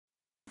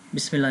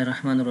بسم الله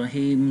الرحمن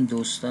الرحیم.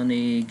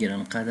 دوستان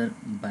گرانقدر،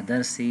 به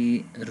درس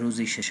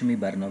روز ششم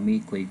برنامه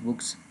کویک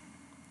بوکس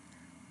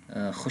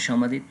خوش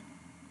آمدید.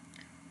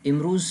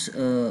 امروز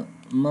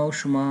ما و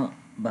شما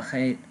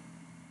بخیر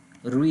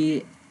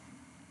روی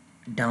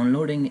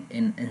دانلودینگ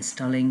و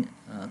انستالینگ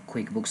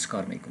کویک بوکس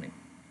کار میکنیم.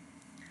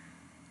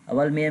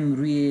 اول میم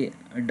روی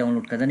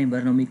دانلود کردن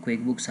برنامه کویک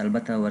بوکس،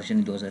 البته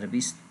ورژن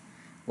 2020،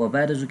 و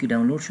بعد از او که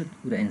دانلود شد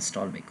او را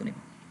انستال میکنیم.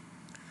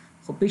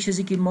 خب پیش از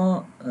اینکه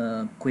ما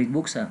کویک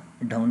بوکس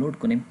دانلود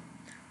کنیم،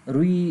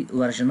 روی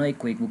ورژن های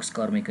کویک بوکس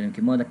کار میکنیم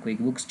که ما در کویک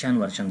بوکس چند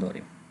ورژن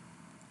داریم.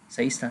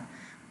 صحیح است؟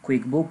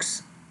 کویک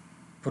بوکس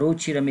پرو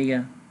چی را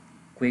میگه،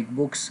 کویک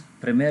بوکس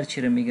پریمیر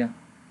چی را میگه،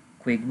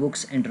 کویک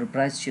بوکس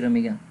انترپرایز چی را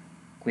میگه،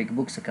 کویک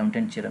بوکس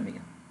اکاونتنت چی را میگه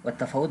و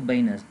تفاوت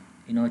بین از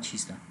اینا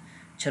چیست؟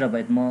 چرا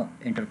باید ما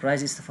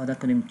انترپرایز استفاده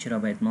کنیم، چرا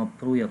باید ما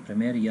پرو یا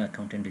پریمیر یا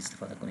اکاونتنت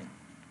استفاده کنیم.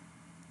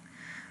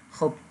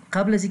 خب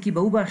قبل از اینکه به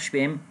او بخش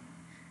بیم،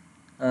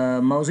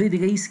 موضوع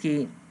دیگه است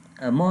که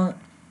ما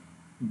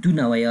دو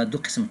نوع یا دو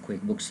قسم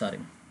کویک بوکس داریم.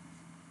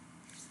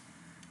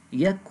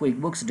 یک کویک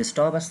بوکس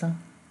دسکتاپ است،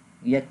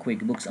 یک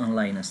کویک بوکس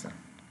آنلاین است.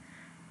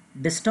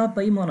 دسکتاپ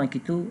به این معنی که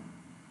تو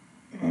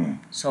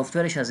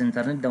سافتورش از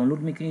اینترنت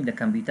دانلود میکنی، در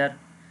کامپیوتر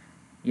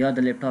یا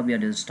در لپتاپ یا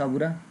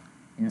دسکتاپ را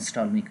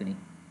اینستال میکنی،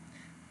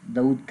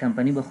 داود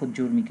کمپانی به خود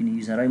جور میکنی،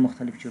 یوزرهای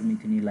مختلف جور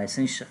میکنی،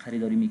 لایسنس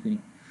خریداری میکنی.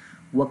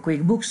 و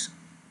کویک بوکس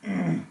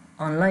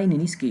آنلاین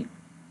نیست که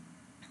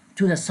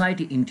تو در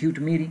سایت اینتیوت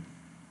میری،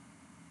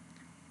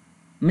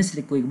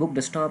 مثل کویک بوک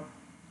دسکتاپ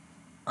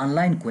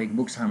آنلاین کویک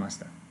بوکس هم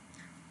است.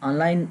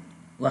 آنلاین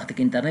وقتی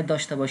که اینترنت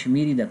داشته باشی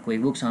میری در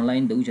کویک بوکس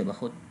آنلاین، در اوجا به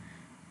خود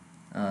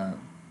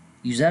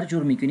یوزر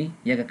جور میکنی،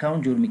 یک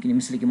اکاونت جور میکنی،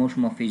 مثل که ما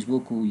شما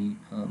فیسبوک و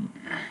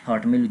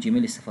هاتمیل و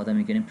جیمیل استفاده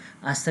میکنیم.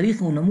 از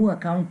طریق اونمو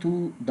اکاونت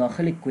تو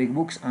داخل کویک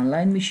بوکس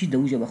آنلاین میشی، در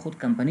اوجا به خود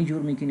کمپانی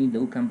جور میکنی، در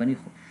او کمپانی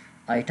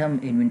آیتم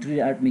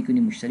اینونتری ارت میکنی،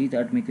 مشتری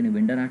ارت میکنی،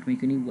 وندر ارت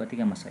میکنی و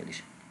دیگه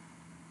مسائلش.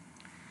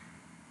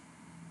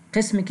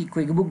 قسمی که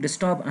کویک بوک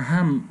دسکتاپ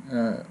هم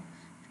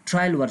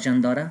ترایل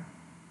ورژن داره،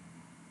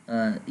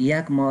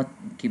 یک ماه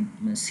که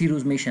 30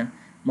 روز میشه،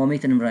 ما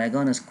میتونیم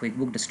رایگان از کویک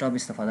بوک دسکتاپ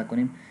استفاده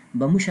کنیم.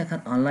 به مو شکل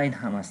آنلاین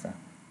هم است.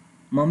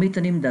 ما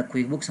میتونیم در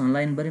کویک بوکس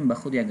آنلاین بریم، به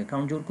خود یک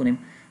اکاونت جور کنیم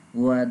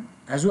و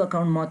از او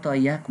اکاونت ما تا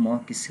یک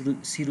ماه که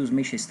 30 روز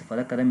میشه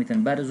استفاده کردن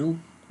میتونیم، بعد از او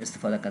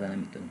استفاده کردن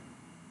نمیتونیم،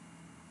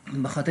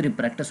 به خاطر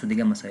پرکتس و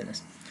دیگه مسائل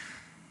است.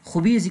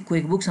 خوبی از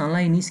کویک بوکس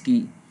آنلاین نیست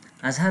که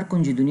از هر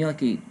کنج دنیا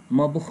که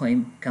ما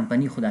بخوایم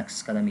کمپانی خود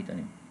اکسس کردن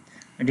میتونیم.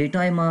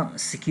 دیتای ما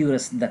سکیور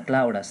است، در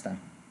کلاود هستن،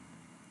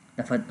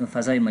 در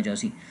فضای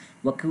مجازی.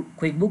 و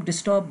کویک بوک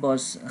دسکتاپ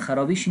باز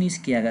خرابیش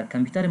نیست که اگر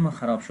کامپیوتر ما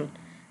خراب شد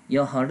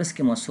یا هارد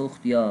دیسک ما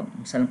سوخت یا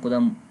مثلا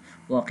کدام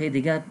واقع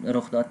دیگه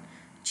رخ داد،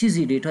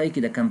 چیزی دیتایی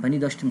که در کمپانی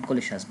داشتیم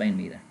کلش از بین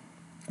میره.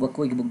 و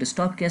کویک بوک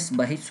دسکتاپ کس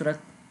به هیچ صورت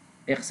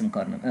یک قسم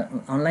کار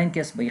آنلاین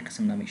کس به یک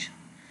قسم نمیشه.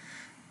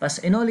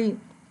 پس اینالی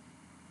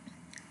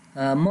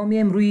ما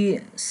میم روی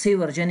 3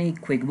 ورژن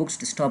کویک بوکس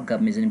دسکتاپ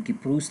گپ میزنیم که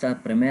پرو است،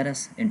 پریمیر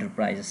است،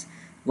 انترپرایز است.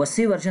 و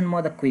 3 ورژن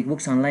ما در کویک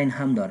بوکس آنلاین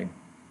هم داریم.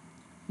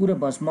 او را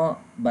باز ما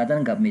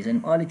بعداً گپ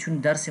میزنیم. حالی چون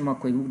درس ما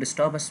کویک بوک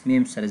دسکتاپ است،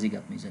 میم سرزی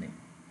گپ میزنیم.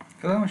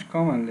 کدامش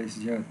کامل است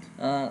زیاد؟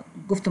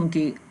 گفتم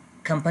که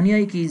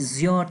کمپانیایی که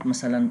زیاد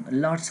مثلا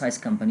لارج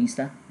سایز کمپانی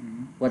است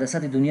و در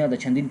سطح دنیا در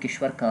چندین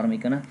کشور کار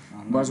میکنه،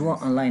 باز وا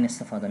آنلاین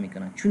استفاده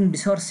میکنه، چون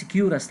بسیار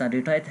سکیور است،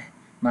 دیتایت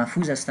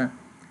محفوظ است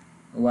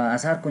و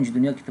از هر کنج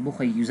دنیا که تو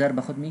بخوای یوزر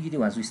به خود میگیری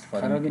و از او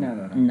استفاده خرابی میکنی.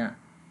 نداره. نه،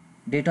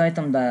 دیتایت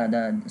هم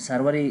در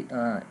سرور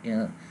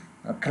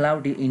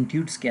کلاود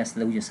اینتیوتس که است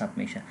لوجه ثبت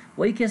میشه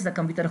و یکی از در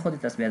کامپیوتر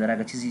خودت است. بیادر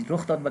اگر چیزی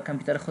رخ داد به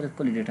کامپیوتر خودت،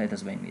 کلی دیتایت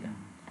از بین میره.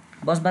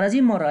 باز بر از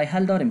این ما راه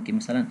حل داریم که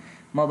مثلا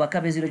ما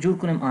بکاپ زیر جور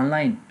کنیم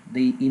آنلاین،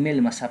 دی ایمیل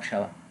ما ثبت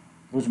شود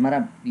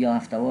روزمره یا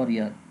هفتهوار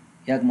یا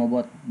یک ماه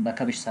بعد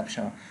بکاپش ثبت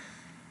شود.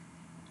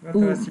 تو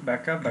اسی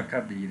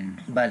بکاپ بگیریم.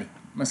 بله،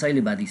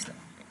 مسائل بعدی است.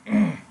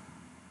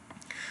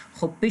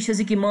 خب پیش از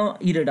اینکه ما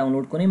این را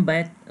دانلود کنیم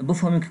باید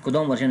بفهمیم که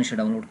کدام ورژنش را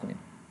دانلود کنیم.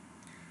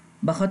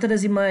 به خاطر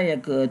از این ما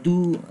یک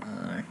دو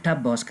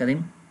تب باز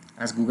کردیم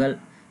از گوگل،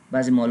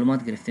 بعضی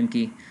معلومات گرفتیم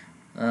که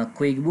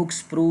کویک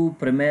بوکس پرو،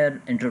 پریمیر،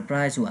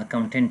 انترپرایز و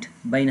اکاونتنت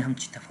بین هم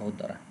چی تفاوت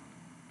داره.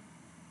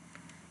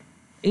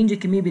 اینجا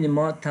که میبینیم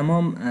ما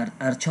تمام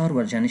هر 4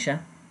 ورژنش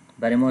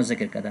برای ما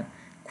ذکر کرده.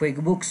 کویک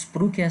بوکس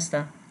پرو که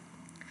هسته،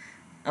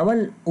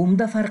 اول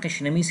عمده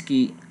فرقش نمیست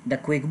که در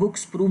کویک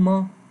بوکس پرو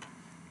ما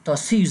تا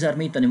 3 یوزر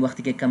میتونیم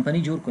وقتی که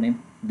کمپانی جور کنیم،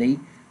 دی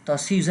تا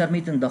 3 یوزر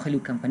میتونیم داخل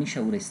اون کمپانی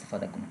شو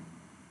استفاده کنیم،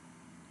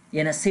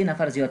 یعنی 3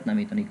 نفر زیاد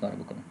نمیتونی کار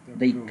بکنه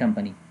دی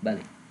کمپانی. بله.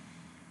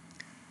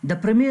 در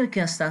پریمیر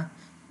که هسته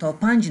تا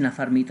 5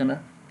 نفر میتونه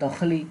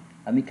داخل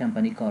امی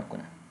کمپانی کار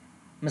کنه،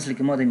 مثل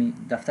که ما در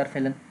دفتر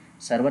فعلا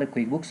سرور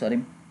کویک بوکس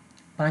داریم،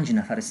 5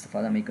 نفر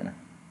استفاده میکنه.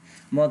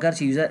 ما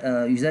اگرچه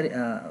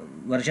یوزر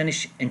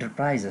ورژنش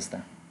انترپرایز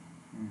هسته،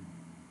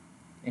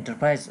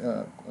 انترپرایز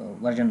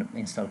ورژن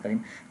اینستال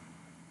کردیم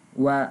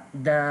و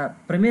در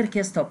پریمیر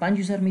که تا 5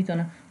 یوزر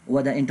میتونه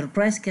و در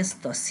انترپرایز که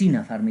تا 30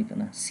 نفر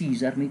میتونه، 30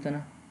 یوزر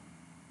میتونه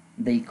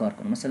دی کار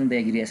کنه. مثلا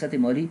به یک ریاست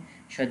مالی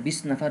شاید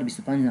 20 نفر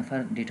 25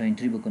 نفر دیتا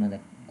انتری بکنه در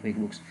کویک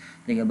بوکس.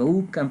 دیگه به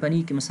او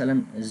کمپانی که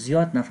مثلا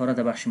زیاد نفرات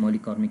در بخش مالی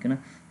کار میکنه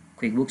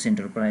کویک بوکس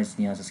انترپرایز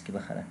نیاز است که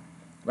بخره.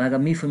 و اگر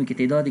میفهمی که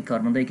تعداد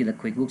کارمندایی که در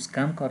کویک بوکس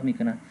کم کار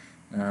میکنه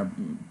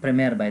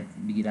پرمیر باید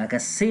بگیره. اگر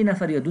 3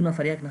 نفر یا 2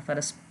 نفر 1 نفر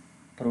است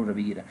پرو رو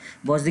بگیره.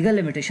 باز دیگه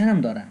لیمیتیشن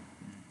هم داره،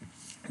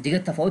 دیگه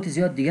تفاوت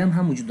زیاد دیگه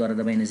هم وجود داره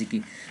در بین از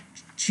که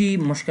چی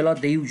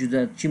مشکلات دی وجود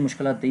داره چی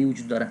مشکلات دی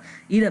وجود داره.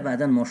 اینا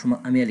بعدا ما شما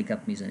عملی گپ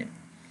میزنیم.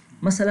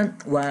 مثلا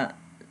و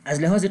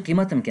از لحاظ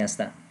قیمت هم که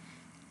است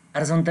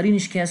ارزان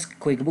ترینش که است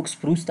کویک بوکس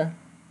پرو است،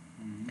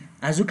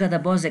 از او که در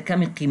باز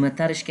کمی قیمت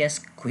ترش که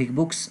است کویک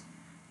بوکس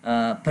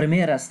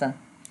پرمیر است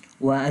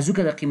و از او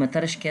که در قیمت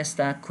ترش که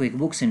است کویک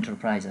بوکس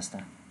انترپرایز است.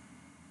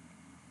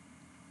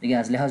 دیگه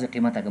از لحاظ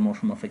قیمت اگه ما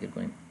شما فکر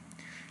کنیم.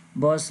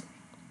 باز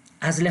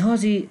از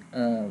لحاظ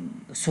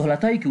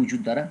سهولتایی که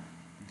وجود داره،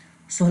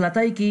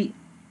 سهولتایی که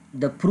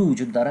در پرو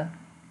وجود داره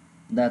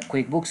در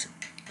کویک بوکس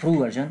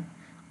پرو ورژن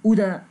او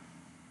در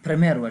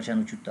پرمیر ورژن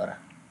وجود داره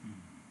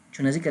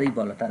چون از این کاری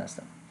بالاتر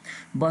است.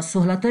 با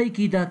سهولتایی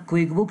که در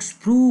کویک بوکس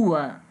پرو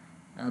و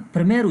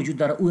پرمیر وجود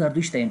داره او در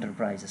دوش در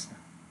انترپرایز است.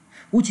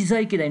 او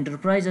چیزایی که در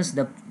انترپرایز است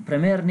در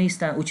پرمیر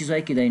نیست، او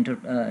چیزایی که در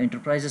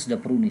انترپرایز است در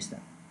پرو نیست.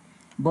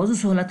 بازو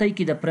سهولتایی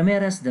که در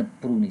پرمیر است در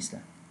پرو نیست.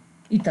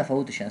 این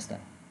تفاوتش است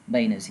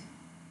بین ازی.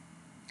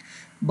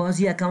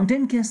 بازی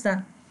اکاونتنت که است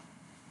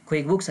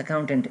کویک بوکس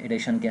اکاونتنت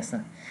ادیشن که است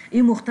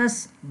این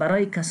مختص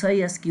برای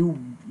کسایی است که او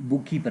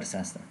بوکیپرز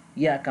است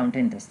یا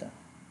اکاونتنت است،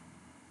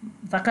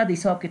 فقط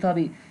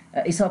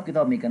حساب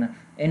کتاب میکنه،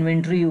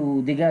 انوینتری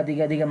و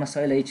دیگه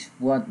مسائل هیچ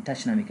وارد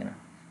تچ نمیکنه.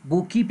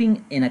 بوک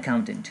کیپینگ ان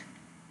اکاونتنت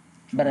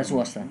برای سو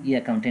است یا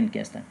اکاونتنت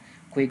که است.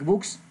 کویک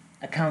بوکس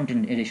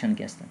اکاونتنت ادیشن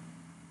که است.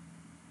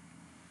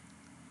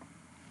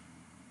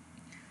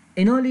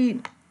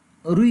 اینالی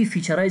روی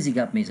فیچرهای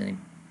زیگپ میزنیم.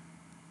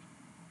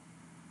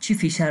 چی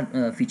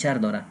فیچر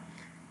داره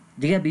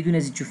دیگه بدون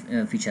از چی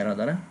فیچرها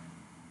داره.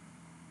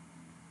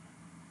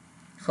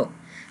 خب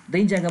در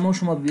این جگه ما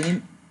شما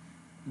ببینیم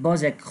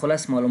باز یک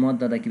خلاص معلومات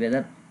داده که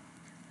بدر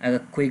اگر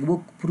کویک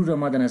بوک پرو را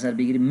ما در نظر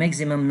بگیریم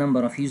مکزیمم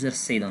نمبر اف یوزر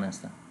 3 دانه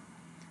است.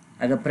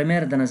 اگر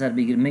پرمیر در نظر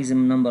بگیریم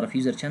مکزیمم نمبر اف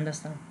یوزر چند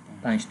است؟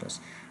 5 تا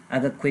است.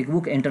 اگر کویک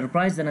بوک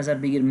انترپرایز در نظر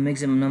بگیریم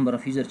مکزیمم نمبر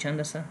اف یوزر چند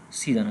است؟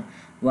 30 دانه.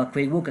 و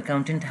کویک بوک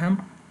اکاونتنت هم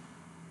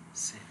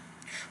 3.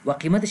 و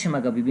قیمتش هم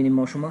اگر ببینیم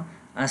ما شما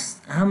از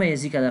همه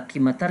ازی که در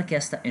قیمت تر که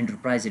است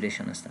انترپرایز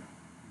ادیشن است.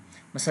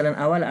 مثلا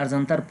اول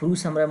ارزانتر پرو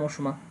سمره ما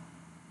شما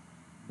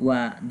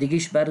و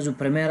دیگهش بعد از او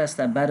پرمیر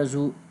است، بعد از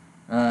او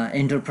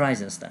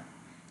انترپرایز است.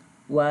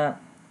 و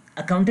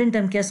اکاونتنت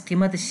هم که از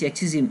قیمتش یک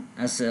چیزی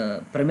از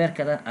پرمیر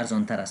کده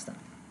ارزانتر است.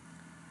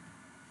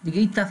 دیگه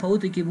این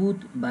تفاوتی که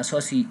بود به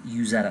اساس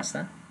یوزر است.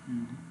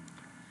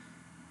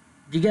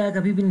 دیگه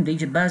اگر ببینیم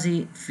دیگه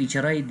بعضی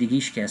فیچرهای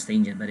دیگهش که است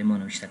اینجا برای ما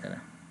نوشته کرده.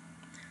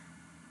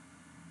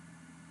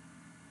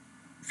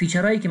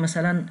 فیچرهایی که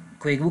مثلا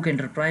کویک بوک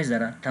انترپرایز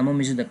داره تمام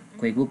میزو در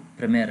کویک بوک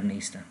پرمیر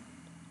نیست.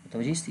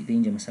 متوجه هستی؟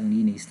 اینجا مثلا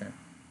این نیست.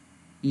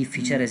 این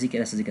فیچر ازی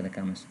که در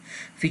کم است.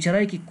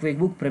 فیچرهایی که کویک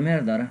بوک پرمیر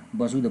داره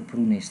بازو در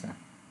پرو نیست.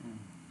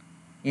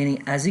 یعنی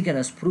ازی که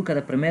از پرو که در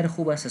پرمیر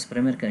خوب است، از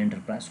پرمیر که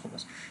انترپرایز خوب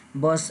است.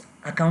 باز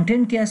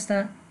اکاونتنت که است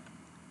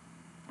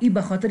این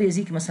به خاطر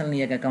ازی که مثلا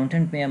یک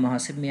اکاونتنت میه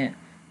محاسب میه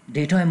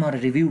دیتا ما رو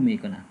ریویو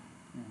میکنه.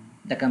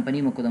 در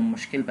کمپانی ما کدام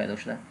مشکل پیدا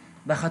شده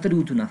به خاطر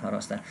او تو نفر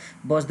است.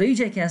 باز در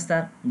اینجا که است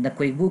در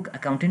کویک بوک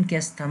اکاونتنت که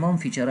است تمام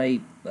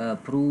فیچرهای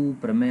پرو،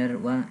 پرمیر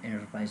و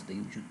انترپرایز در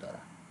وجود داره.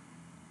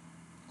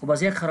 خب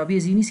باز یک خرابی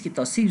از این نیست که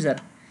تا 30 یوزر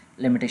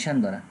لیمیتیشن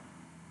داره.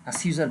 از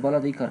 30 یوزر بالا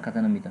دیگه کار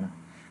کردن نمیتونه.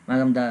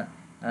 مگم در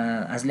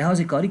از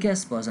لحاظ کاری که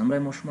است باز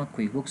امروز ما شما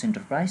کویک بوکس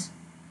انترپرایز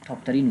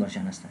تاپ ترین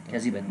ورژن است که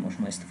از این باید ما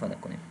شما استفاده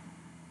کنیم.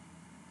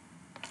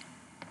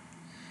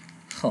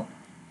 خب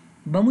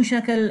به مو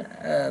شکل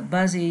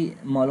بعضی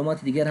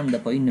معلومات دیگر هم در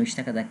پایین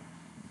نوشته که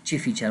چی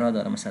فیچرها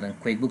داره. مثلا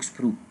کویک بوکس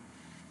پرو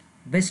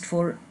best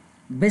for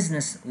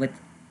business with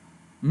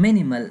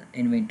minimal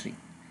inventory.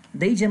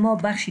 در اینجا ما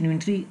بخش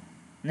اینوینتری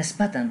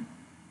نسبتاً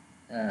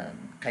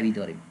قوی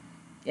داریم،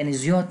 یعنی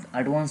زیاد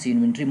ادوانس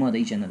اینوینتری ما در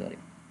اینجا نداریم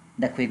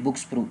در کویک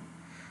بوکس پرو.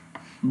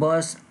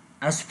 باز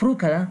از پرو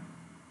که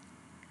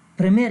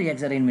پرمیر یک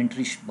ذره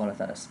اینوینتریش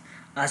بالاتر است.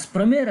 از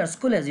پرمیر از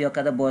کل از یا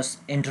که باز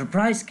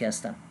انترپرایز که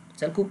است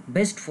سلکو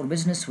best for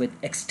business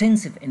with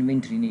extensive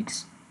inventory needs.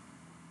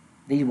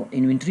 دیگه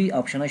اینوینتری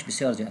آپشناش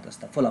بسیار زیاد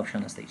است، فول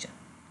آپشن است اینجا.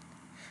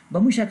 به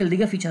مو شکل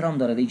دیگه فیچر هم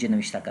داره اینجا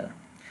نوشته کرده.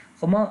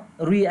 خب ما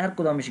روی هر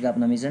کدامش گپ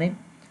نمیزنیم.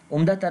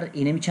 عمدتر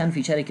اینمی چند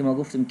فیچری که ما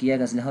گفتیم که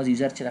یک از لحاظ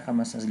یوزر چه رقم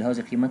است، از لحاظ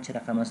قیمت چه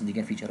رقم است،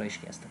 دیگه فیچرهایش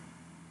که است.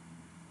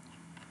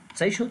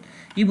 صحیح شد؟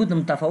 این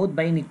بود تفاوت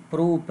بین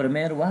پرو،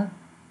 پرمیر و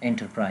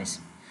انترپرایز.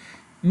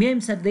 میایم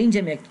سر در اینجا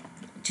یک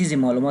چیزی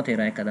معلومات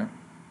ارائه کردم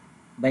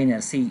بین هر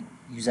سه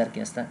یوزر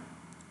که است،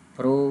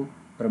 پرو،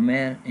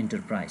 پرمیر،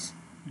 انترپرایز.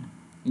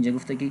 اینجا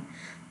گفته که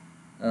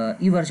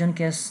این ورژن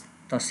که است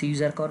تا 3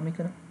 یوزر کار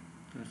میکنه.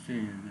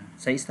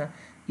 صحیح است؟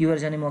 این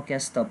ورژن ما که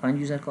است تا 5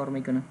 یوزر کار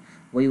میکنه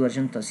و این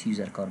ورژن تا 30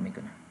 یوزر کار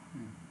میکنه.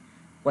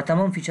 و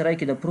تمام فیچرهایی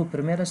که در پرو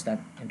پرمیر است در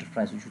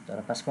انترپرایز وجود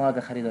داره. پس ما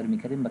اگه خریداری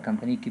میکردیم به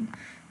کمپانی که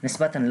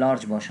نسبتا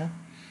لارج باشه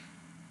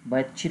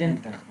باید چی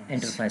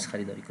انترپرایز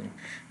خریداری کنیم.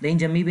 در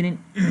اینجا میبینین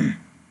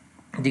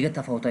دیگه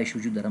تفاوتایش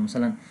وجود داره،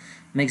 مثلا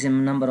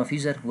maximum number of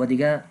user و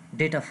دیگه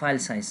data file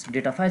size.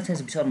 data file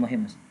size بسیار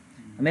مهم است.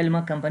 امیل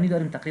ما کمپانی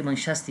داریم تقریبا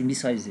 60 MB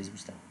سایز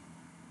است.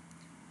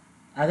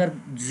 اگر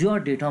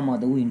زیاد دیتا ما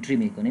دو انتری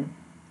میکنیم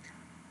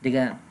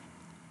دیگه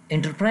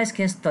انترپرایز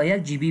که تا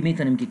 1 GB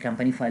میتونیم که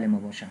کمپانی فایل ما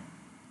باشه،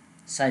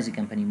 سایز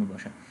کمپانی ما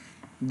باشه.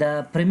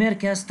 در پریمیر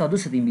که است تا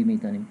 200 MB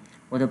میتونیم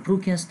و در پرو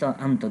که است تا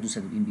هم تا 200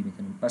 MB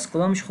میتونیم. پس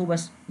کدامش خوب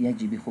است؟ 1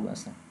 GB خوب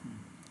است.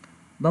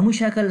 به مو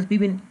شکل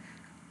ببین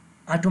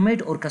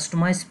automate or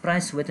customize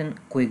price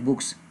within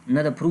QuickBooks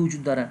نه در پرو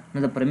وجود داره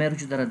نه در پریمیر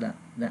وجود داره، در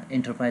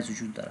انترپرایز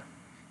وجود داره.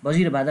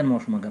 بازی رو بعدا ما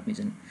شما گپ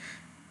میزنیم.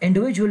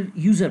 individual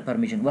user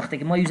permission وقتی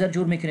که ما یوزر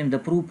جور میکنیم در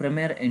پرو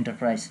پریمیر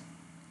انترپرایز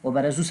و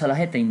برای زو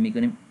صلاحیت تعیین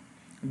میکنیم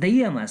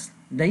دایی هم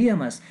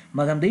است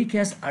مگم دایی که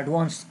از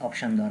ادوانس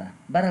آپشن داره،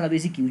 برای علاوه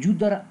که وجود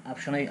داره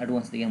آپشن های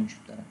ادوانس دیگه هم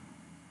وجود داره.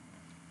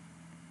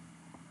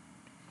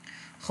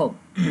 خب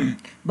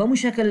با مو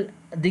شکل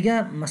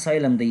دیگه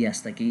مسائل هم دیگه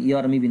است که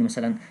یار میبینیم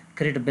مثلا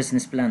کریت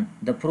بزنس پلان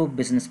در پرو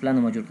بزنس پلان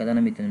ما جور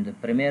کردن میتونیم، در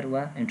پریمیر و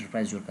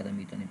انترپرایز جور کردن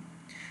میتونیم.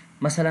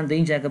 مثلا در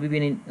اینجا اگه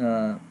ببینین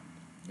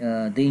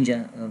در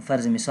اینجا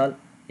فرض مثال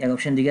یک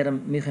آپشن دیگر هم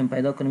میخوایم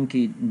پیدا کنیم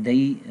که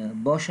دی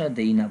باشه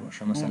دی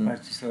نباشه. مثلا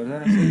پرچیس آردر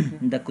است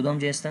در کدام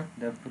جای است؟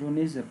 در پرو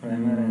نیست، در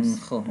پرایمر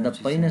است. خب در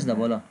پایین است در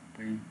بالا.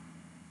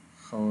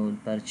 خب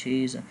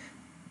پرچیز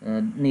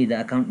نه در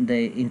اکانت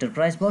در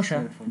انترپرایز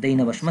باشه دی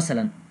نباشه.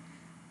 مثلا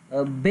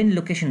بین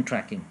لوکیشن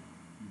ترکینگ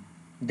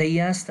دی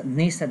است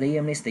نیست، دی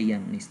هم نیست، دی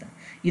هم نیست.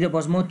 این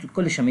باز ما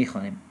کلش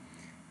میخوانیم.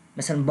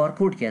 مثلا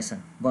بارکود که است،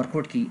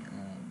 بارکود که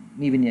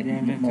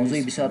میبینید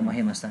موضوع بسیار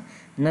مهم است،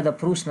 نه در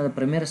پروس نه در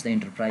پریمیر است، در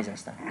انترپرایز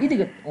است. این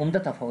دیگه عمده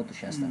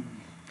تفاوتش است.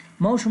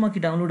 ما و شما که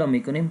دانلود هم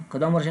میکنیم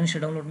کدام ورژنش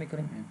دانلود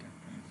میکنیم؟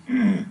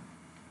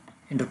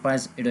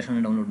 انترپرایز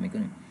ادیشن دانلود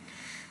میکنیم.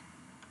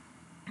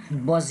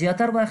 با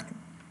زیاتر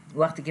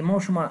وقتی که ما و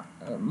شما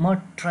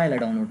ترایل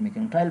دانلود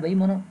میکنیم، ترایل به این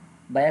معنی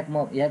با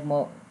یک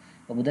ماه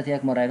با مدت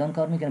یک ماه رایگان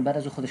کار میکنیم، بعد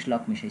از خودش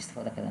لاک میشه،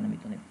 استفاده کردن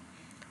نمیتونیم.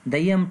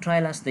 دیم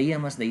ترایل است،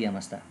 دیم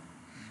است.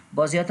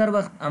 با زیاتر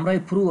وقت امرای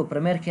پرو و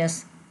پریمیر که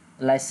است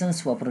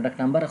لایسنس و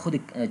پروداکت نمبر خود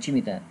چی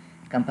میده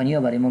کمپانی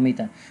ها برای ما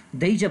میده.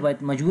 دیجا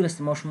باید مجبور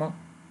است ما شما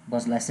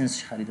باز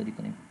لایسنس خریداری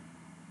کنیم.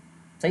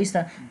 صحیح است؟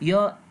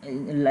 یا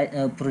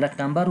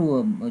پروداکت نمبر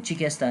و چی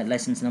که است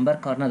لایسنس نمبر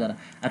کار نداره،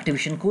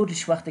 اکتیویشن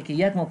کدش وقتی که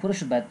یک ماه پوره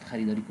شد باید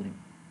خریداری کنیم.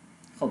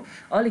 خب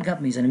حالی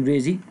گپ میزنیم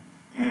ریزی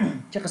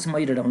چه قسم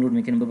هایی رو دانلود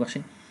میکنیم.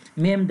 ببخشید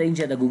میم در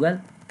اینجا در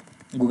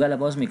گوگل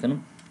باز میکنم.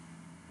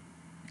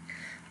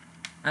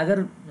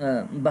 اگر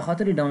به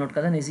خاطر دانلود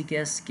کردن ازی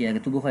که است که اگر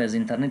تو بخوای از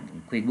اینترنت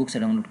کویک بوکس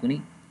دانلود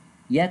کنی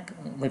یک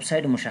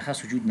وبسایت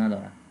مشخص وجود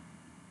نداره،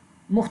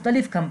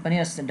 مختلف کمپانی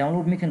است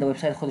دانلود میکنه در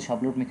وبسایت خودش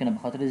آپلود میکنه به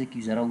خاطر اینکه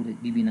یوزرها رو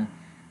ببینه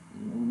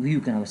ویو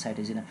کنه وبسایت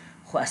ازینا.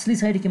 خب اصلی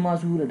سایتی که ما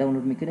از اون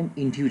دانلود میکنیم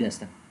اینتیود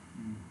است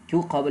که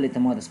او قابل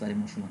اعتماد است برای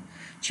ما شما.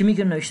 چی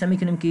میکنیم؟ نوشته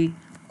میکنیم که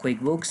کویک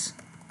بوکس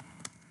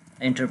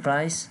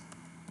انترپرایز،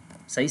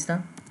 صحیح است؟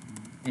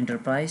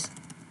 انترپرایز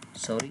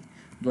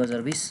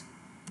 2020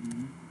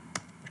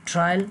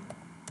 trial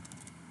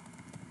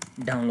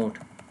download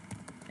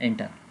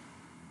enter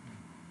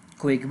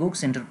QuickBooks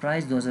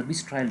Enterprise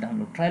 2020 trial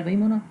download. trial به این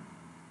معنی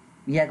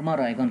یک ماه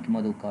رایگان که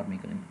ما دو کار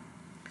میکنیم.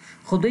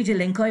 خود دیگه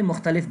لینک های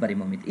مختلف برای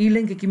ما میده. این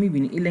لینک که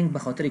میبینی این لینک به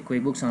خاطر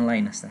QuickBooks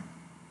آنلاین است.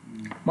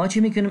 ما چی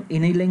میکنیم؟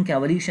 این لینک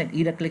اولیش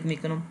ایرا کلیک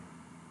میکنم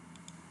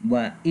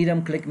و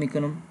ایرم کلیک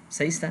میکنم،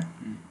 صحیح است؟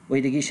 و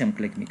دیگه‌ش هم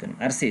کلیک میکنم،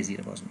 هر سه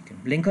زیر باز میکنم.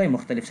 لینک های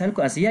مختلف سال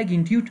کو از یک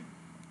اینتیوت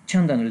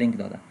چند تا لینک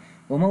داده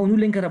و ما اون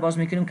لینک را باز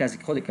میکنیم که از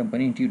خود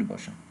کمپانی اینتیوت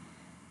باشه.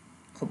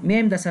 خب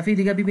میایم در صفحه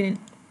دیگه ببینید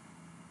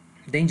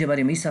در اینجا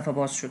برای این صفحه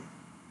باز شد.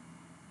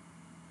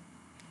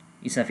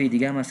 این صفحه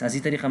دیگه هم است. از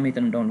این طریقه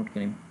میتونیم دانلود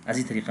کنیم، از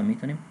این طریقه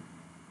میتونیم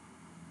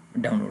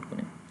دانلود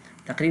کنیم.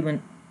 تقریبا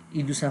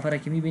این دو صفحه را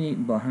که میبینی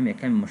با هم یک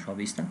کمی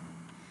مشابه است.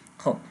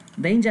 خب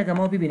در اینجا که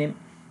ما ببینیم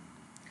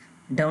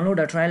دانلود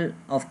ا ترایل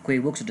اف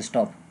QuickBooks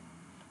دسکتاپ،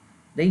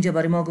 در اینجا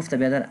برای ما گفته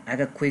بیادر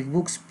اگر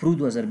QuickBooks پرو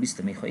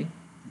 2020 میخوای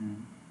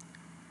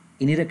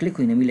اینی را کلیک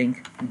کنیم، این لینک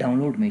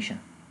دانلود میشه.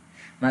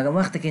 مگر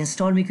وقتی که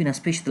اینستال میکنی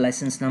از پیش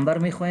لایسنس نمبر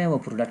میخواه و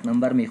پروداکت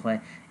نمبر میخواه،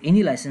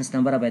 اینی لایسنس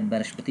نمبر باید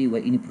برش بتی و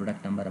اینی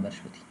پروداکت نمبر برش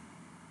بتی.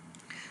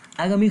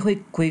 اگر میخوای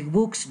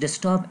QuickBooks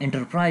دسکتاپ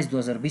انترپرایز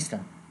 2020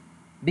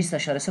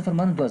 20.0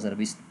 من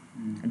 2020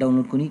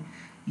 دانلود کنی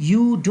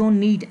you don't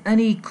need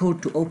any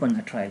code to open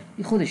a trial.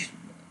 این خودش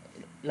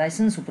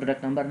لایسنس و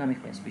پروداکت نمبر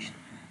نمیخواه از پیش.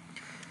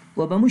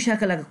 و به مو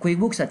شکل اگر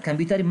QuickBooks ات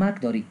کامپیوتر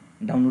مک داری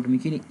دانلود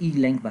میکنی این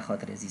لینک به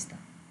خاطر ازیسته.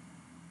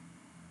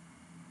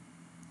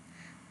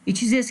 این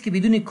چیزی است که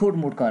بدون کد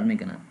مود کار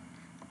میکنه.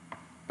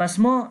 پس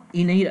ما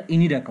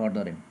اینی را کار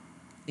داریم.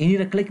 اینی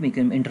را کلیک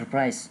میکنیم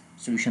انترپرایز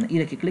سولوشن، این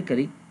را که کلیک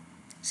کردی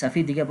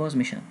صفحه دیگه باز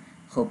میشه.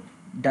 خب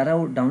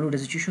دانلود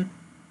از چی شد؟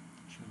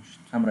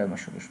 امرای ما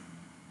شروع شد.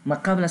 ما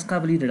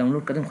قبل این را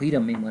دانلود کردیم خو این را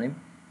میمانیم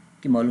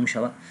که معلوم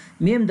شود.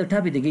 میایم در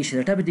تاب دیگه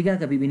در تاب دیگه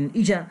که ببینید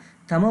اینجا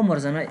تمام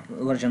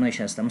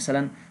ورژنایش هست.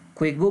 مثلا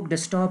کویک بوک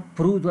دسکتاپ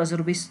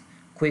پرو 2020،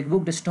 کویک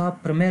بوک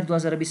دسکتاپ پرمیر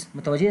 2020.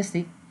 متوجه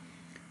هستی؟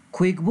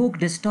 کویک بوک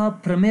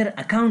دسکتاپ پرمیر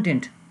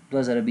اکاونتنت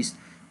 2020،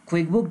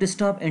 کویک بوک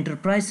دسکتاپ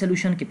انترپرایز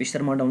سولوشن که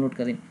پیشتر ما دانلود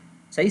کردیم.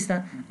 صحیح است؟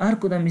 هر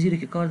کدام میزیره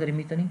که کار داریم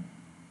میتونیم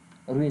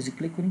روی از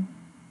کلیک کنیم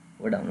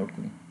و دانلود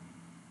کنیم.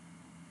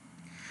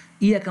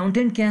 این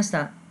اکاونتنت که هست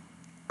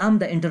ام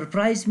د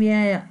انترپرایز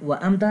میایه و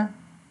ام د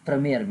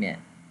پرمیر میایه.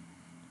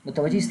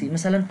 متوجه هستی؟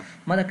 مثلا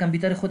ما در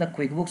کامپیوتر خود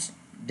کویک بوکس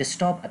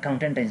دسکتاپ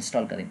اکاونتنت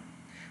انستال کردیم.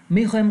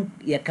 میخوایم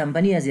یک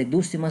کمپانی از یک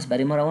دوستی ماست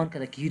برای ما روان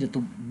کرده که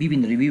تو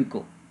ببین ریویو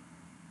کو.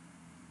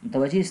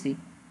 متوجه هستی؟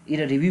 این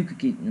ریویو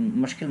که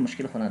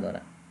مشکل خو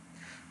نداره.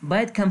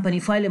 باید کمپانی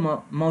فایل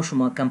ما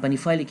شما کمپانی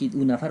فایلی که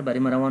اون نفر برای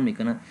ما روان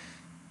میکنه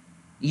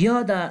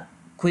یا در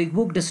کویک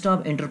بوک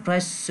دسکتاپ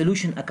انترپرایز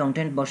سولوشن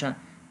اکاونتنت باشه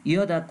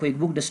یا در کویک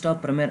بوک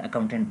دسکتاپ پرمیر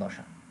اکاونتنت باشه.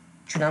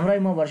 چون امرای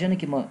ما ورژنی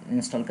که ما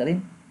انستال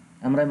کردیم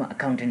امرای ما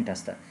اکاونتنت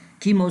هست.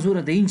 کی موضوع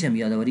رو در اینجا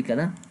یادآوری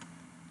کردن؟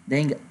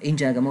 در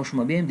اینجا اگه ما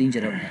شما بیایم در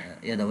اینجا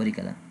یادآوری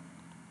کردن.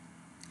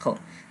 خب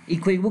این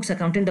کویک بوکس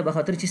اکاونتنت به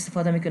خاطر چی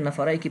استفاده میکنه؟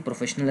 نفرایی که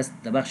پروفشنال است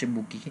در بخش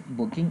بوک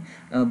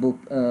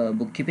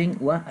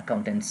کیپینگ و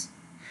اکاونتنتس.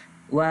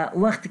 و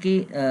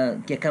وقتی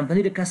که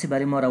کمپانی رو کسی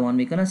برای ما روان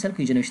میکنه سل که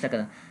اینجا نوشته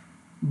کرده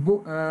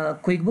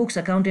کویک بوکس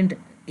اکاونتنت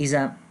is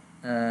a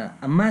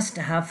must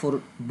have for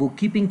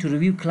bookkeeping to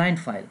review client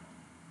file.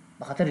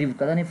 به خاطر ریویو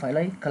کردن فایل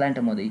های کلاینت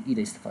ما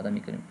ایده استفاده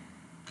میکنیم.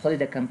 خود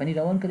در کمپانی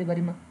روان کردی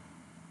برای ما.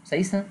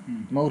 صحیح است؟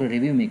 ما رو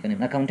ریویو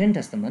میکنیم. اکاونتنت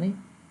هستم من،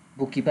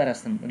 بوک کیپر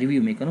هستم،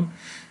 ریویو میکنم.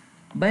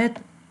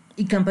 باید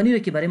این کمپانی رو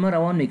که برای ما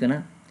روان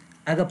میکنه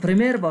اگر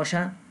پرمیر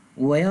باشه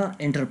و یا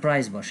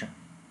انترپرایز باشه.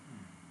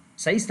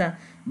 صحیح است؟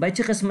 باید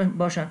چه قسم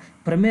باشه؟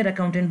 پرمیر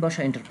اکاونتنت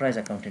باشه، انترپرایز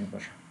اکاونتنت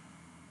باشه.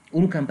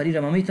 اون کمپانی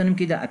رو ما میتونیم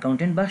که در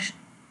اکاونتنت باشه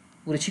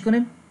و چی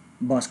کنیم؟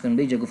 باز کنیم.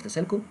 به اینجا گفته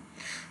سل کو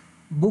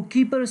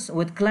bookkeepers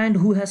with client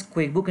who has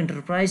QuickBook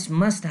Enterprise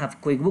must have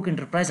QuickBook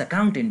Enterprise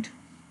accountant.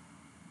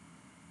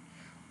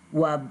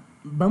 و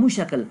بمو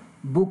شکل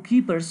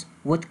bookkeepers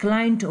with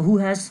client who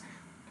has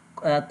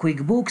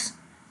QuickBooks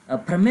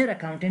Premier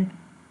accountant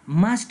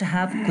must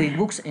have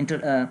QuickBook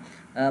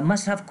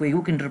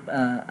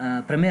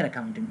Premier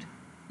accountant.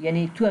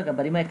 یعنی تو اگر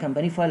برای ما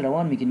کمپانی فایل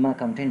روان میگین ما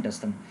اکاونتنت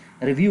هستم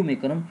ریویو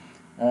میکنم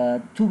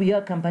تو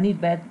بیا کمپانی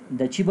باید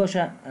در چی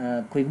باشه؟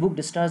 کویک بوک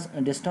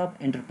دسکتاپ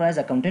انترپرایز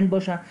اکاونتنت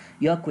باشه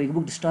یا کویک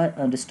بوک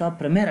دسکتاپ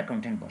پرمیر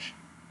اکاونتنت باشه.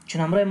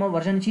 چون امرای ما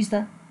ورژن چیست؟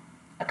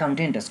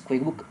 اکاونتنت است.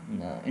 کویک بوک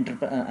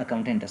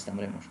اکاونتنت است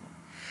امرای ما.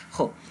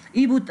 خب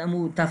این بود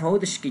امو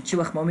تفاوتش که چی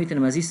وقت ما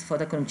میتونیم از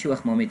استفاده کنیم چی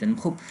وقت ما میتونیم.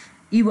 خب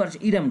این ورژن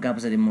ایرم گپ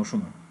زدیم ما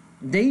شما.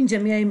 در اینجا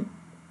میایم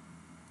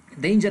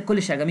در اینجا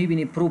کلش اگه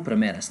میبینی پرو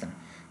پرمیر هستن.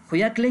 خب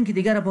یک لینک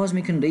دیگه را باز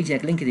میکنیم. در اینجا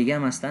یک لینک دیگه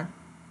هم هست.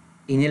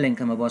 این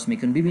لینک ما باز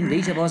میکنیم. ببین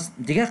دیگه باز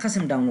دیگه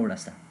قسم دانلود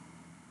است.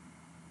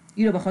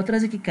 این رو به خاطر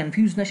از اینکه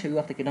کنفیوز نشوی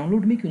وقتی که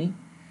دانلود میکنی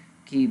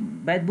که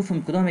باید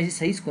بفهم کدام از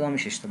صحیح است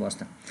کدامش اشتباه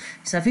است.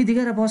 صفحه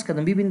دیگه را باز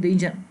کردم. ببین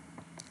اینجا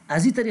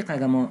از این طریقه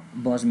اگه ما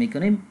باز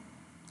میکنیم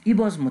این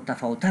باز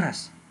متفاوت‌تر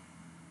است.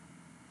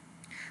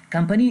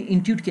 کمپانی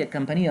اینتیوت که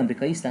کمپانی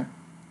آمریکایی است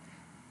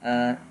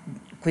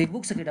کویک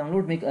بوکس که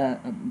دانلود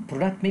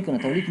پروداکت میکنه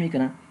تولید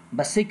میکنه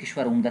بس 3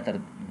 کشور عمده تر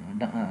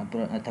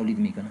تولید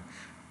میکنه.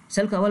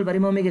 سلک اول برای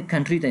ما میگه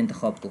کنتری تا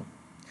انتخاب کو.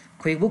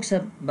 کویک بوکس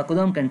با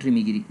کدام کنتری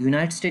میگیری؟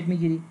 یونایتد استیت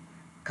میگیری،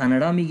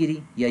 کانادا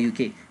میگیری یا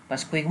یوکی.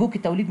 پس کویک بوک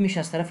تولید میشه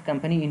از طرف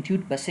کمپانی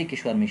اینتیوت با 3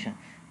 کشور میشه.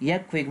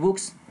 یک کویک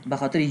بوکس به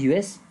خاطر یو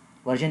اس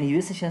ورژن یو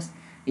اس هست،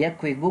 یک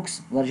کویک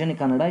بوکس ورژن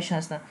کانادایش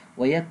هست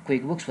و یک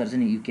کویک بوکس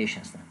ورژن یوکی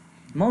هست.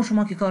 ما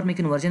شما که کار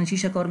میکنیم ورژن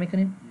چیش کار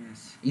میکنیم؟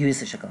 یو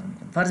اس کار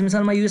میکنیم. فرض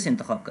مثال ما یو اس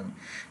انتخاب کردم.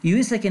 یو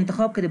اس که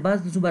انتخاب کردی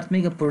بعد تو برات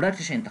میگه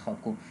پروداکتش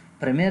انتخاب کو.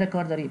 پرمیر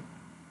کار داری،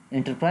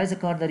 انترپرایز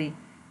کار داری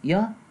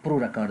یا پرو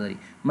را کار داری.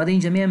 ما در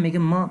اینجا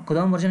میگم ما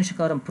کدام ورژنش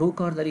کارم؟ پرو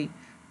کار داری،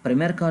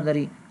 پرمیر کار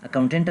داری،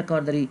 اکاونتنت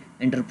کار داری،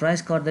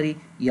 انترپرایز کار داری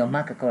یا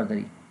ماک کار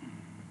داری.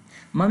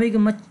 ما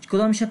میگم ما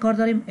کدامش کار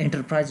داریم؟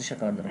 انترپرایزش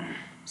کار داریم.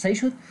 صحیح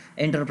شد؟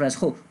 انترپرایز.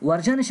 خب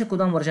ورژنش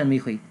کدام ورژن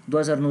میخوای؟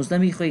 2019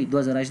 میخوای،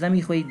 2018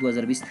 میخوای،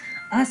 2020.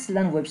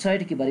 اصلا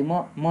وبسایتی که برای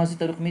ما از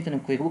طریق میتونیم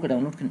کویک بوک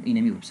دانلود کنیم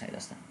اینمی وبسایت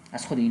است.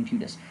 از خود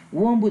اینتیوت است.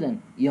 و هم بودن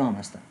یا هم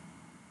هستن.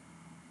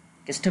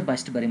 که استپ بای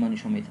استپ برای ما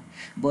نشون میده.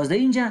 باز در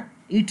اینجا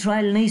این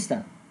ترایل نیست.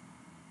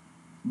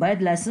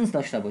 باید لایسنس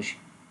داشته باشی.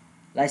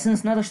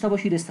 لایسنس نداشته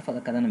باشی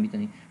استفاده کردن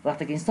نمیتونی.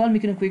 وقتی که اینستال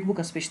میکنیم کویک بوک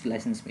اسپیشل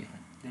لایسنس میخواد.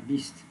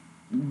 20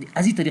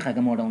 از این طریق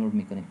اگه ما دانلود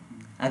میکنیم.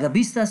 اگر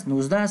 20 است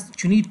 19 است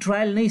چونی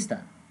ترایل نیست.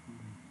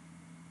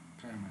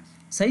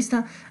 صحیح است؟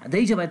 در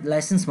اینجا باید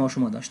لایسنس ما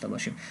شما داشته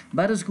باشیم.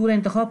 بعد از گور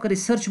انتخاب کردی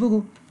سرچ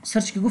بگو.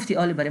 سرچ که گفتی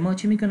آلی برای ما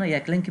چی میکنه؟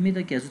 یک لینک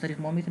میده که از اون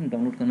طریق ما میتونیم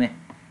دانلود کنیم.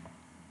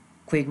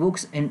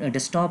 QuickBooks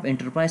Desktop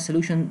Enterprise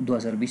Solution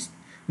 2020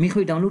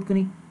 میخوای دانلود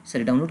کنی؟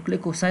 سری دانلود کلیک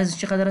کو. سایز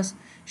چقدر است؟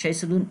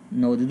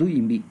 692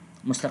 MB.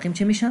 مستقیم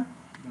چه میشه؟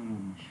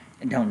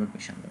 دانلود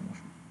میشه.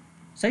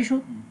 صحیح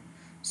شد؟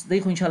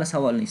 دیگه ان شاء الله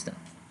سوال نیست.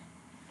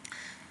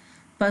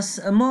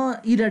 پس ما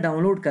این را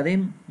دانلود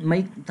کردیم. ما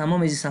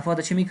تمام از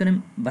صفحات چه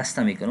میکنیم؟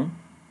 بسته میکنم،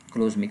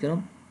 کلوز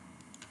میکنم.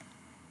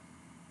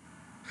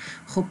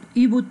 خب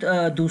این بود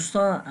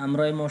دوستا،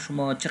 امرای ما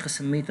شما چه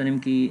قسم میتونیم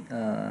که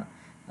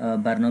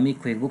برنامه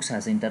کویک بوکس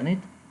از اینترنت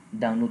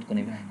دانلود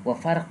کنیم و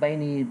فرق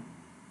بین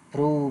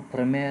پرو،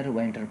 پرمیر و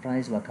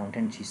انترپرایز و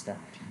اکاونتنت چیست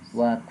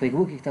و کویک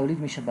بوک یک تولید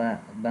میشه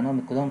به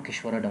نام کدام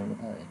کشور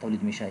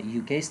تولید میشه؟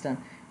 یو کی است،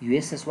 یو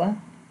اس اس و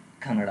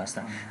کانادا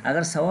است.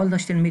 اگر سوال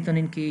داشتین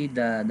میتونین که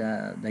در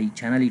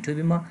چنل یوتیوب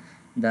ما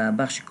در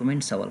بخش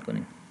کامنت سوال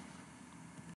کنین.